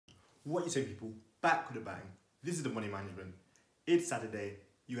What you say, people? Back with a bang. This is the Money Management. It's Saturday.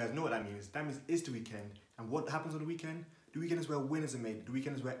 You guys know what that means. That means it's the weekend. And what happens on the weekend? The weekend is where winners are made. The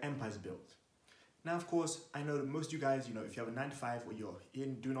weekend is where empires are built. Now, of course, I know that most of you guys, if you have a 9 to 5 or you're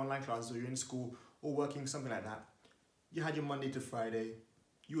doing online classes or you're in school or working, something like that, you had your Monday to Friday,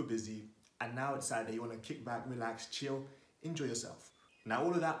 you were busy, and now it's Saturday, you want to kick back, relax, chill, enjoy yourself. Now,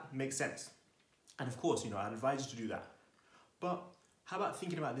 all of that makes sense. And of course, I'd advise you to do that. But how about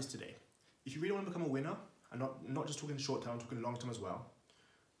thinking about this today? If you really want to become a winner, and not just talking short term, I'm talking long term as well,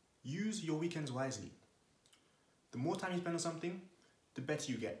 use your weekends wisely. The more time you spend on something, the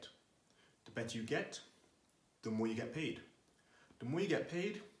better you get. The better you get, the more you get paid. The more you get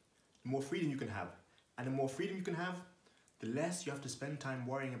paid, the more freedom you can have. And the more freedom you can have, the less you have to spend time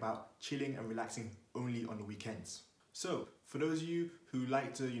worrying about chilling and relaxing only on the weekends. So, for those of you who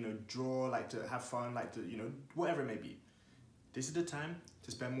like to, draw, like to have fun, like to, whatever it may be, this is the time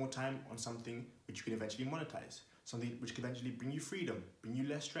to spend more time on something which you can eventually monetize, something which can eventually bring you freedom, bring you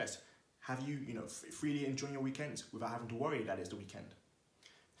less stress, have you, freely enjoying your weekends without having to worry that it's the weekend.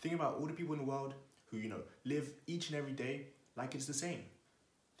 Think about all the people in the world who, live each and every day like it's the same.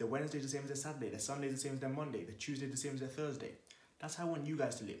 Their Wednesday's the same as their Saturday, their Sunday's the same as their Monday, their Tuesday's the same as their Thursday. That's how I want you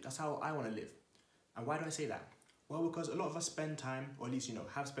guys to live. That's how I want to live. And why do I say that? Well, because a lot of us spend time, or at least,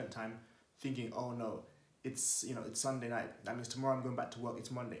 have spent time thinking, oh no, it's Sunday night. That means tomorrow I'm going back to work,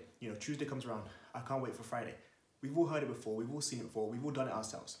 it's Monday. Tuesday comes around, I can't wait for Friday. We've all heard it before, we've all seen it before, we've all done it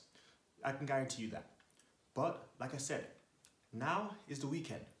ourselves. I can guarantee you that. But, like I said, now is the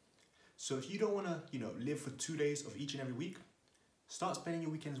weekend. So if you don't want to, live for 2 days of each and every week, start spending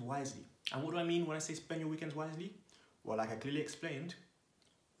your weekends wisely. And what do I mean when I say spend your weekends wisely? Well, like I clearly explained,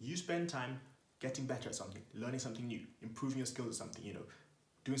 you spend time getting better at something, learning something new, improving your skills at something,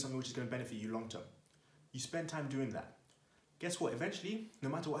 doing something which is going to benefit you long term. You spend time doing that. Guess what? Eventually, no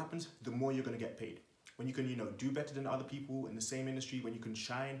matter what happens, the more you're going to get paid. When you can, do better than other people in the same industry, when you can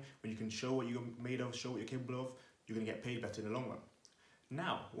shine, when you can show what you're made of, show what you're capable of, you're going to get paid better in the long run.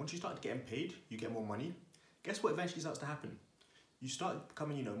 Now, once you start getting paid, you get more money. Guess what eventually starts to happen? You start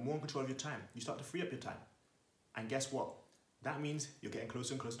becoming, more in control of your time. You start to free up your time. And guess what? That means you're getting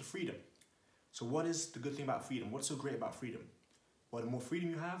closer and closer to freedom. So what is the good thing about freedom? What's so great about freedom? Well, the more freedom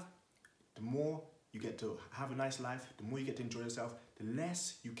you have, the more you get to have a nice life, the more you get to enjoy yourself, the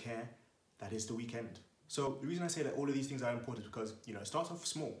less you care that it's the weekend. So the reason I say that all of these things are important is because, it starts off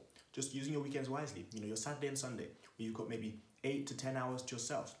small, just using your weekends wisely. Your Saturday and Sunday, where you've got maybe 8 to 10 hours to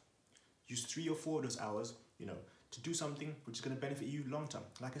yourself. Use 3 or 4 of those hours, to do something which is going to benefit you long term.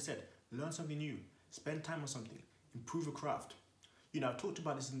 Like I said, learn something new, spend time on something, improve a craft. I've talked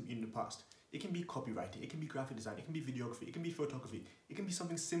about this in the past. It can be copywriting, it can be graphic design, it can be videography, it can be photography, it can be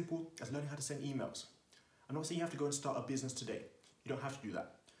something simple as learning how to send emails. I'm not saying you have to go and start a business today. You don't have to do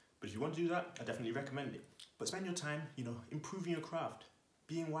that. But if you want to do that, I definitely recommend it. But spend your time, improving your craft,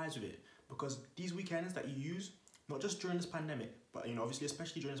 being wise with it. Because these weekends that you use, not just during this pandemic, but obviously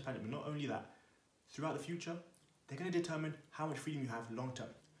especially during this pandemic, not only that, throughout the future, they're going to determine how much freedom you have long term.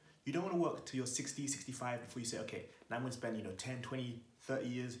 You don't want to work till you're 60, 65 before you say, okay, now I'm going to spend 10, 20, 30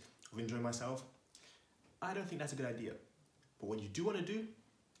 years of enjoying myself. I don't think that's a good idea. But what you do want to do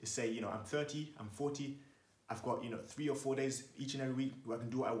is say, I'm 30, I'm 40, I've got 3 or 4 days each and every week where I can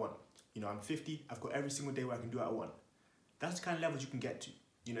do what I want. I'm 50, I've got every single day where I can do what I want. That's the kind of levels you can get to.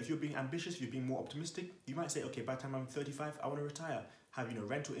 If you're being ambitious, if you're being more optimistic, you might say, okay, by the time I'm 35, I want to retire, have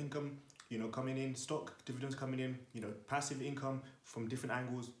rental income, coming in, stock dividends coming in, passive income from different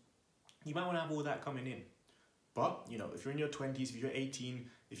angles. You might want to have all that coming in. But, if you're in your 20s, if you're 18,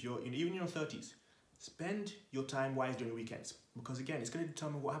 if you're even in your 30s, spend your time wise during the weekends. Because again, it's going to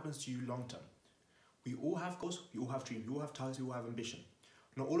determine what happens to you long term. We all have goals, we all have dreams, we all have targets, we all have ambition.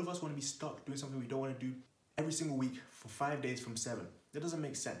 Not all of us want to be stuck doing something we don't want to do every single week for 5 days from 7. That doesn't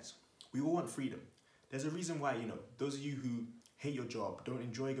make sense. We all want freedom. There's a reason why, those of you who hate your job, don't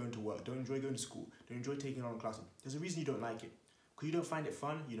enjoy going to work, don't enjoy going to school, don't enjoy taking on classes, there's a reason you don't like it. Because you don't find it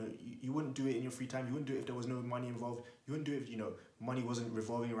fun, you wouldn't do it in your free time, you wouldn't do it if there was no money involved, you wouldn't do it if, money wasn't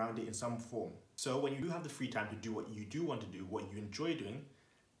revolving around it in some form. So when you do have the free time to do what you do want to do, what you enjoy doing,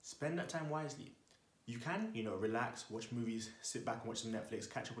 spend that time wisely. You can, relax, watch movies, sit back and watch some Netflix,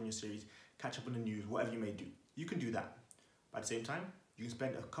 catch up on your series, catch up on the news, whatever you may do. You can do that. But at the same time, you can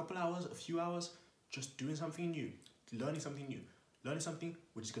spend a couple hours, a few hours, just doing something new, learning something new. Learning something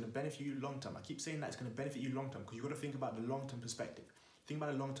which is going to benefit you long term. I keep saying that it's going to benefit you long term because you've got to think about the long term perspective. Think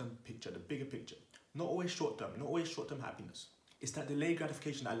about the long term picture, the bigger picture. Not always short term, not always short term happiness. It's that delayed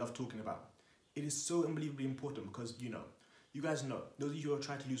gratification that I love talking about. It is so unbelievably important because, you guys know, those of you who are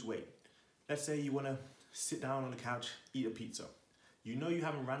trying to lose weight, let's say you want to sit down on the couch, eat a pizza. You know you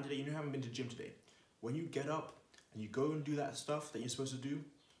haven't ran today, you know you haven't been to the gym today. When you get up and you go and do that stuff that you're supposed to do,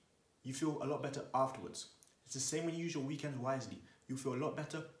 you feel a lot better afterwards. It's the same when you use your weekends wisely. You feel a lot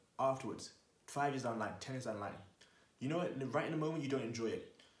better afterwards. 5 years down the line, 10 years down the line. You know, right in the moment you don't enjoy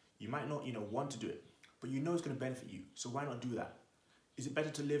it. You might not, want to do it, but you know it's going to benefit you. So why not do that? Is it better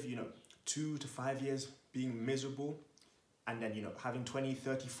to live, 2 to 5 years being miserable and then, having 20,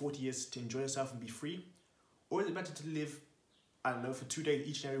 30, 40 years to enjoy yourself and be free? Or is it better to live, I don't know, for 2 days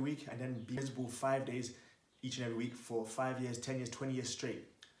each and every week and then be miserable 5 days each and every week for 5 years, 10 years, 20 years straight?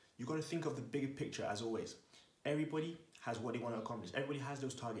 You've got to think of the bigger picture as always. Everybody has what they want to accomplish. Everybody has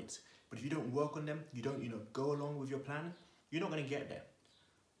those targets. But if you don't work on them, you don't, go along with your plan, you're not going to get there.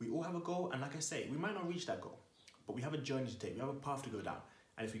 We all have a goal, and like I say, we might not reach that goal, but we have a journey to take. We have a path to go down.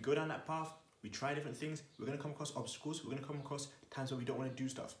 And if we go down that path, we try different things, we're going to come across obstacles, we're going to come across times where we don't want to do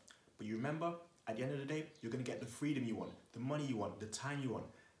stuff. But you remember, at the end of the day, you're going to get the freedom you want, the money you want, the time you want,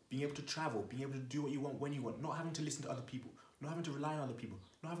 being able to travel, being able to do what you want when you want, not having to listen to other people, not having to rely on other people,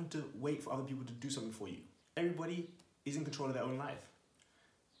 not having to wait for other people to do something for you. Everybody is in control of their own life.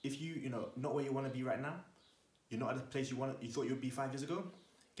 If not where you want to be right now, you're not at the place you thought you would be 5 years ago,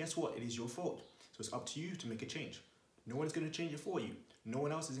 guess what? It is your fault. So it's up to you to make a change. No one's going to change it for you. No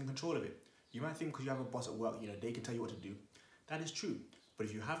one else is in control of it. You might think because you have a boss at work, they can tell you what to do. That is true. But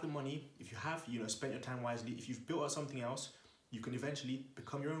if you have the money, if you have, spent your time wisely, if you've built out something else, you can eventually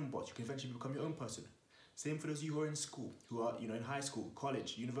become your own boss. You can eventually become your own person. Same for those of you who are in school, who are, in high school,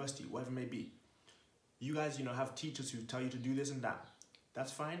 college, university, whatever it may be. You guys, have teachers who tell you to do this and that.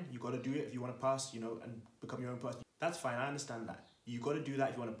 That's fine. You got to do it if you want to pass, and become your own person. That's fine. I understand that. You got to do that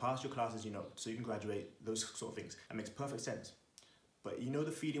if you want to pass your classes, so you can graduate, those sort of things. That makes perfect sense. But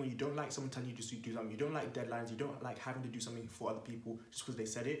the feeling when you don't like someone telling you to do something, you don't like deadlines, you don't like having to do something for other people just because they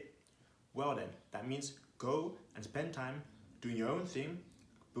said it? Well then, that means go and spend time doing your own thing,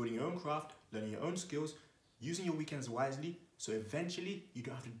 building your own craft, learning your own skills, using your weekends wisely, so eventually you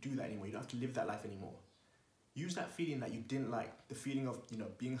don't have to do that anymore, you don't have to live that life anymore. Use that feeling that you didn't like, the feeling of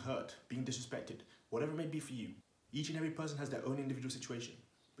being hurt, being disrespected, whatever it may be for you. Each and every person has their own individual situation,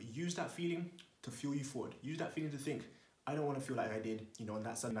 but use that feeling to fuel you forward. Use that feeling to think, I don't want to feel like I did, on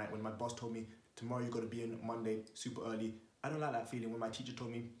that Sunday night when my boss told me, tomorrow you got to be in Monday super early. I don't like that feeling when my teacher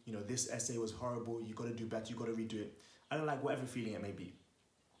told me, this essay was horrible, you got to do better, you got to redo it. I don't like whatever feeling it may be.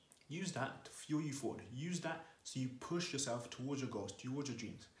 Use that to fuel you forward. Use that so you push yourself towards your goals, towards your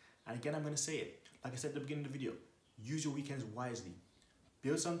dreams. And again, I'm going to say it, like I said at the beginning of the video, use your weekends wisely.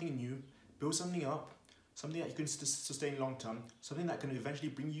 Build something new, build something up, something that you can sustain long term, something that can eventually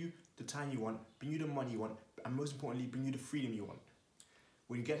bring you the time you want, bring you the money you want, and most importantly, bring you the freedom you want.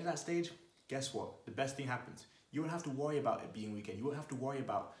 When you get to that stage, guess what? The best thing happens. You won't have to worry about it being weekend. You won't have to worry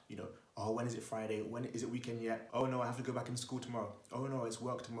about, oh, when is it Friday? When is it weekend yet? Oh no, I have to go back into school tomorrow. Oh no, it's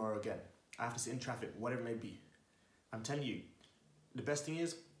work tomorrow again. I have to sit in traffic, whatever it may be. I'm telling you, the best thing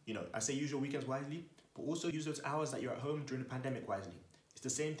is, I say use your weekends wisely, but also use those hours that you're at home during the pandemic wisely. It's the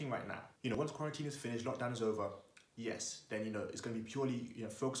same thing right now. Once quarantine is finished, lockdown is over, yes, then, it's going to be purely,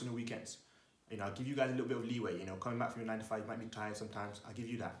 focus on the weekends. I'll give you guys a little bit of leeway, coming back from your 9 to 5, you might be tired sometimes, I'll give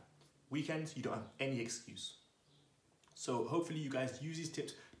you that. Weekends, you don't have any excuse. So hopefully you guys use these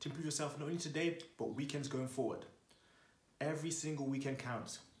tips to improve yourself not only today, but weekends going forward. Every single weekend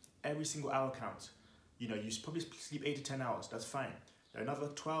counts. Every single hour counts. You probably sleep 8 to 10 hours, that's fine. There are another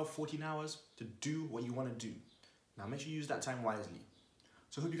 12, 14 hours to do what you want to do. Now make sure you use that time wisely.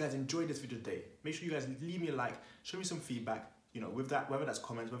 So I hope you guys enjoyed this video today. Make sure you guys leave me a like, show me some feedback, with that, whether that's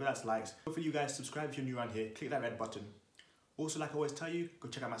comments, whether that's likes. Hopefully you guys subscribe if you're new around here, click that red button. Also, like I always tell you, go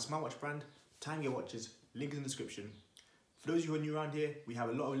check out my smartwatch brand, Time Gear Watches, link is in the description. For those of you who are new around here, we have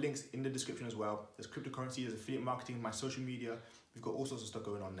a lot of links in the description as well. There's cryptocurrency, there's affiliate marketing, my social media, we've got all sorts of stuff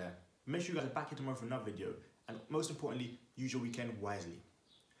going on there. Make sure you guys are back here tomorrow for another video, and most importantly, use your weekend wisely.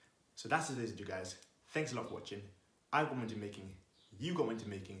 So that's today's video, guys. Thanks a lot for watching. I've got momentum making, you got momentum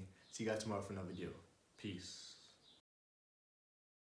making. See you guys tomorrow for another video. Peace.